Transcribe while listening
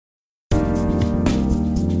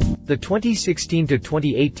The 2016 to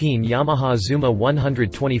 2018 Yamaha Zuma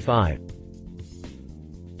 125.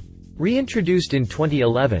 Reintroduced in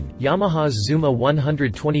 2011, Yamaha's Zuma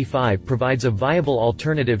 125 provides a viable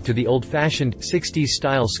alternative to the old-fashioned,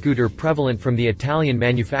 60s-style scooter prevalent from the Italian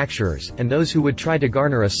manufacturers, and those who would try to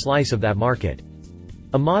garner a slice of that market.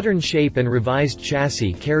 A modern shape and revised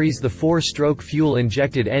chassis carries the 4-stroke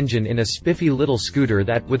fuel-injected engine in a spiffy little scooter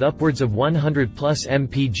that, with upwards of 100 plus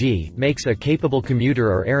mpg, makes a capable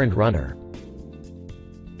commuter or errand runner.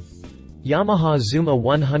 Yamaha Zuma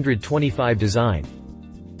 125 design.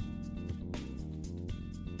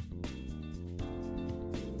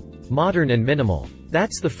 Modern and minimal.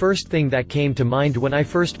 That's the first thing that came to mind when I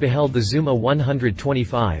first beheld the Zuma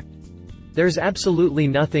 125. There's absolutely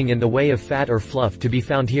nothing in the way of fat or fluff to be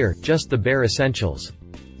found here, just the bare essentials.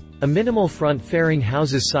 A minimal front fairing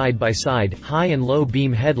houses side-by-side, high and low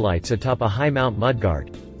beam headlights atop a high-mount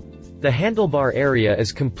mudguard. The handlebar area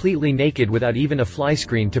is completely naked without even a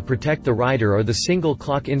flyscreen to protect the rider or the single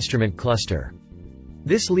clock instrument cluster.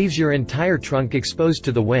 This leaves your entire trunk exposed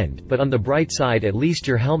to the wind, but on the bright side at least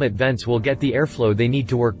your helmet vents will get the airflow they need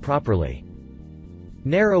to work properly.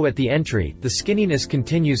 Narrow at the entry, the skinniness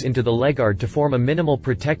continues into the legguard to form a minimal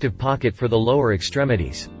protective pocket for the lower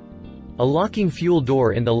extremities. A locking fuel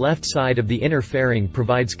door in the left side of the inner fairing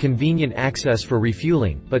provides convenient access for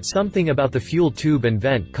refueling, but something about the fuel tube and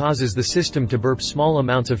vent causes the system to burp small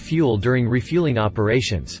amounts of fuel during refueling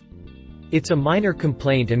operations. It's a minor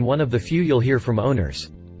complaint and one of the few you'll hear from owners.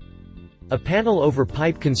 A panel over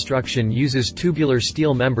pipe construction uses tubular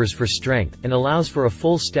steel members for strength, and allows for a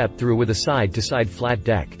full step-through with a side-to-side flat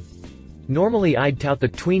deck. Normally I'd tout the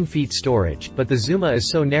tween-feet storage, but the Zuma is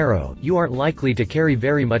so narrow, you aren't likely to carry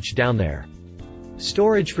very much down there.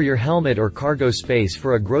 Storage for your helmet or cargo space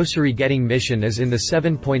for a grocery-getting mission is in the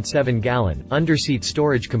 7.7-gallon, underseat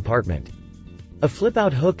storage compartment. A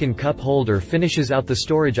flip-out hook and cup holder finishes out the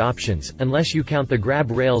storage options, unless you count the grab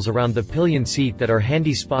rails around the pillion seat that are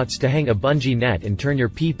handy spots to hang a bungee net and turn your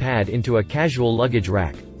pee-pad into a casual luggage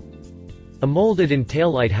rack. A molded-in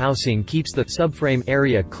taillight housing keeps the subframe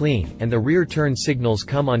area clean, and the rear turn signals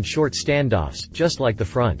come on short standoffs, just like the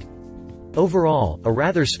front. Overall, a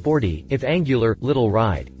rather sporty, if angular, little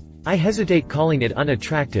ride. I hesitate calling it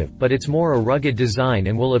unattractive, but it's more a rugged design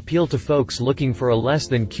and will appeal to folks looking for a less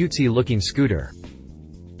than cutesy-looking scooter.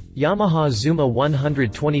 Yamaha Zuma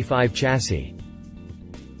 125 chassis.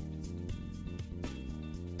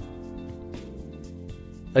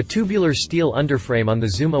 A tubular steel underframe on the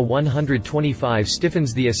Zuma 125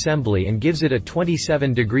 stiffens the assembly and gives it a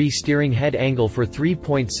 27-degree steering head angle for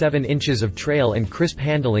 3.7 inches of trail and crisp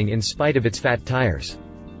handling in spite of its fat tires.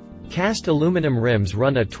 Cast aluminum rims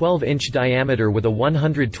run a 12-inch diameter with a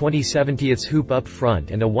 120/70 hoop up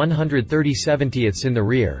front and a 130/70 in the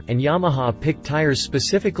rear, and Yamaha picked tires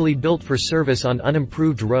specifically built for service on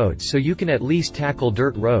unimproved roads so you can at least tackle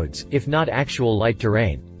dirt roads, if not actual light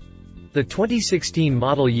terrain. The 2016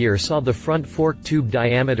 model year saw the front fork tube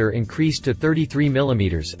diameter increased to 33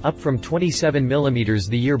 mm, up from 27 mm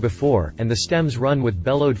the year before, and the stems run with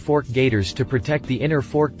bellowed fork gaiters to protect the inner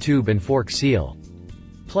fork tube and fork seal.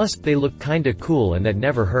 Plus, they look kinda cool and that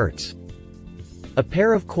never hurts. A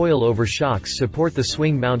pair of coil-over shocks support the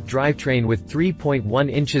swing-mount drivetrain with 3.1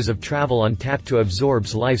 inches of travel on tap to absorb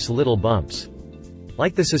life's little bumps.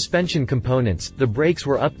 Like the suspension components, the brakes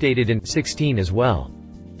were updated in 16 as well.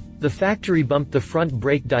 The factory bumped the front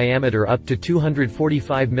brake diameter up to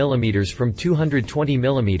 245 mm from 220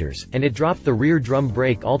 mm, and it dropped the rear drum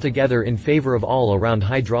brake altogether in favor of all-around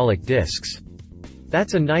hydraulic discs.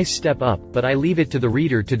 That's a nice step up, but I leave it to the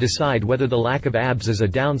reader to decide whether the lack of abs is a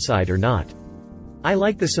downside or not. I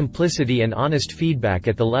like the simplicity and honest feedback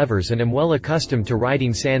at the levers and am well accustomed to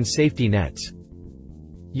riding sans safety nets.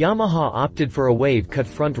 Yamaha opted for a wave-cut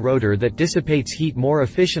front rotor that dissipates heat more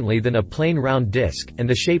efficiently than a plain round disc, and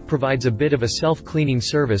the shape provides a bit of a self-cleaning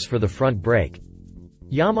service for the front brake.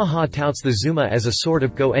 Yamaha touts the Zuma as a sort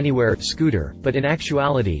of go-anywhere scooter, but in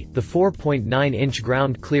actuality, the 4.9-inch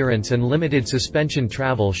ground clearance and limited suspension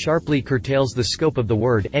travel sharply curtails the scope of the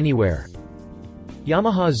word anywhere.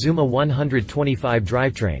 Yamaha Zuma 125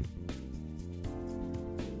 drivetrain.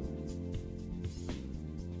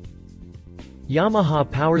 Yamaha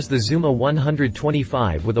powers the Zuma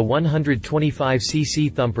 125 with a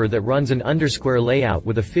 125cc thumper that runs an undersquare layout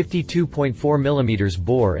with a 52.4mm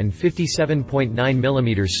bore and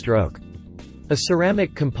 57.9mm stroke. A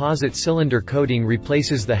ceramic composite cylinder coating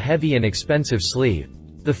replaces the heavy and expensive sleeve.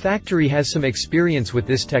 The factory has some experience with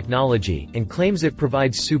this technology, and claims it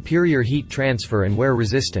provides superior heat transfer and wear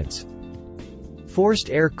resistance. Forced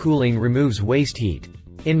air cooling removes waste heat.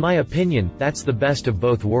 In my opinion, that's the best of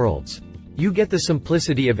both worlds. You get the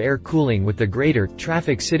simplicity of air cooling with the greater,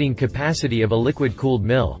 traffic-sitting capacity of a liquid-cooled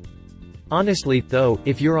mill. Honestly, though,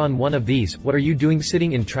 if you're on one of these, what are you doing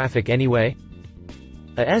sitting in traffic anyway?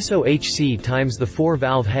 A SOHC times the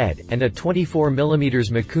 4-valve head, and a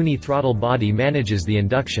 24mm Mikuni throttle body manages the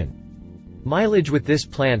induction. Mileage with this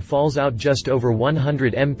plant falls out just over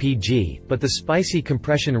 100 mpg, but the spicy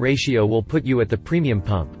compression ratio will put you at the premium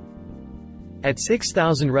pump. At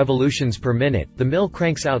 6,000 revolutions per minute, the mill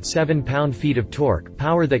cranks out 7 pound-feet of torque,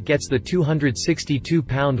 power that gets the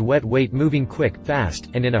 262-pound wet weight moving quick, fast,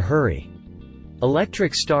 and in a hurry.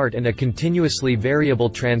 Electric start and a continuously variable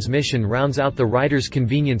transmission rounds out the rider's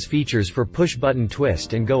convenience features for push-button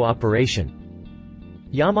twist-and-go operation.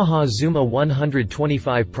 Yamaha Zuma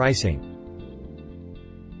 125 pricing.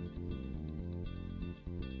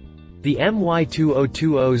 The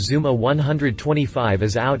MY2020 Zuma 125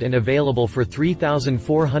 is out and available for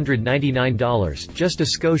 $3,499, just a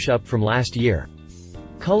skosh up from last year.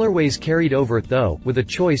 Colorways carried over, though, with a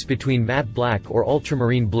choice between matte black or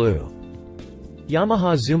ultramarine blue.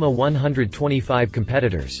 Yamaha Zuma 125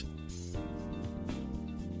 competitors.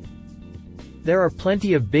 There are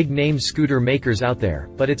plenty of big-name scooter makers out there,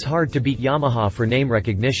 but it's hard to beat Yamaha for name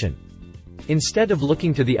recognition. Instead of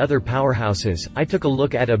looking to the other powerhouses, I took a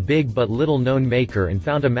look at a big but little-known maker and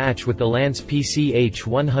found a match with the Lance PCH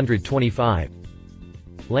 125.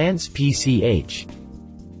 Lance PCH.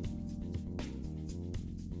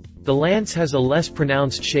 The Lance has a less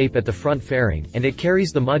pronounced shape at the front fairing, and it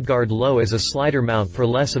carries the mudguard low as a slider mount for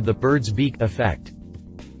less of the bird's beak effect.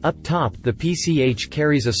 Up top, the PCH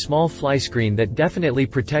carries a small fly screen that definitely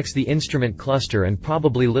protects the instrument cluster and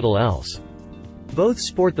probably little else. Both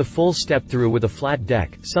sport the full step-through with a flat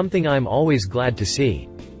deck, something I'm always glad to see.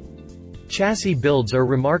 Chassis builds are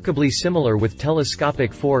remarkably similar with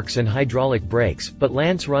telescopic forks and hydraulic brakes, but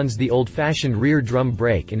Lance runs the old-fashioned rear drum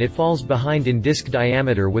brake and it falls behind in disc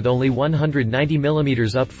diameter with only 190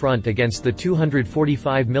 mm up front against the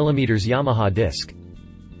 245 mm Yamaha disc.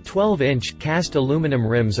 12-inch, cast aluminum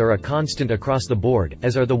rims are a constant across the board,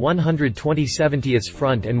 as are the 120/70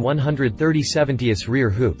 front and 130/70 rear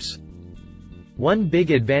hoops. One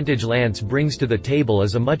big advantage Lance brings to the table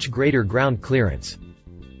is a much greater ground clearance.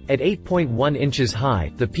 At 8.1 inches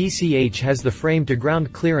high, the PCH has the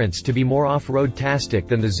frame-to-ground clearance to be more off-road-tastic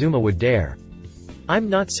than the Zuma would dare. I'm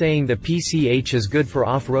not saying the PCH is good for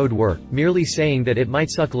off-road work, merely saying that it might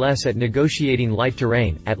suck less at negotiating light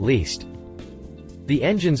terrain, at least. The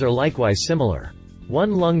engines are likewise similar.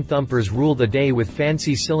 One-lung thumpers rule the day with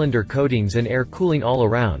fancy cylinder coatings and air cooling all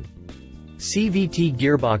around. CVT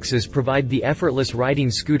gearboxes provide the effortless riding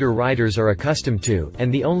scooter riders are accustomed to,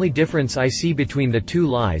 and the only difference I see between the two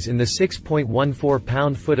lies in the 6.14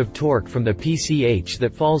 pound-foot of torque from the PCH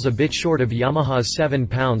that falls a bit short of Yamaha's 7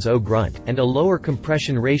 pounds-0 grunt, and a lower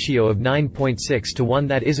compression ratio of 9.6 to 1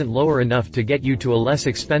 that isn't lower enough to get you to a less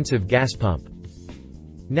expensive gas pump.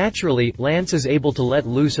 Naturally, Lance is able to let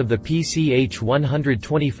loose of the PCH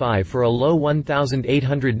 125 for a low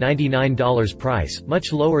 $1,899 price,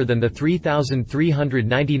 much lower than the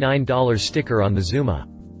 $3,399 sticker on the Zuma.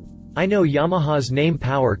 I know Yamaha's name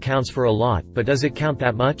power counts for a lot, but does it count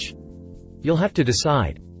that much? You'll have to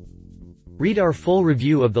decide. Read our full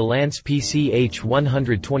review of the Lance PCH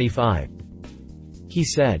 125. He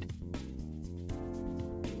said,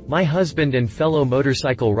 "My husband and fellow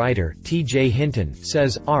motorcycle rider, T.J. Hinton,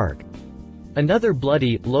 says, arg. Another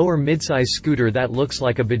bloody, lower midsize scooter that looks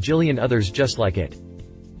like a bajillion others just like it.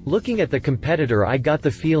 Looking at the competitor, I got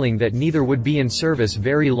the feeling that neither would be in service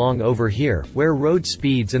very long over here, where road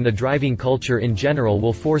speeds and the driving culture in general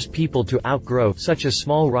will force people to outgrow such a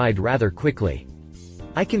small ride rather quickly.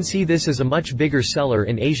 I can see this as a much bigger seller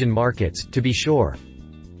in Asian markets, to be sure,"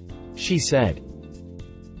 she said.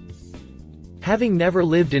 "Having never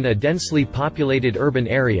lived in a densely populated urban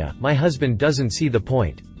area, my husband doesn't see the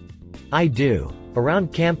point. I do.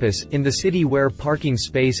 Around campus, in the city where parking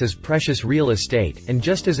space is precious real estate, and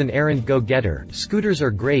just as an errand go-getter, scooters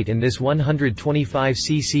are great, and this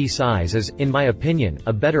 125cc size is, in my opinion,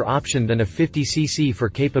 a better option than a 50cc for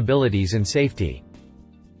capabilities and safety."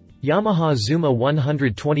 Yamaha Zuma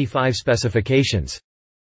 125 specifications.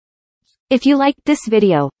 If you liked this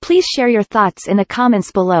video, please share your thoughts in the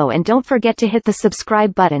comments below and don't forget to hit the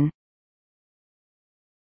subscribe button.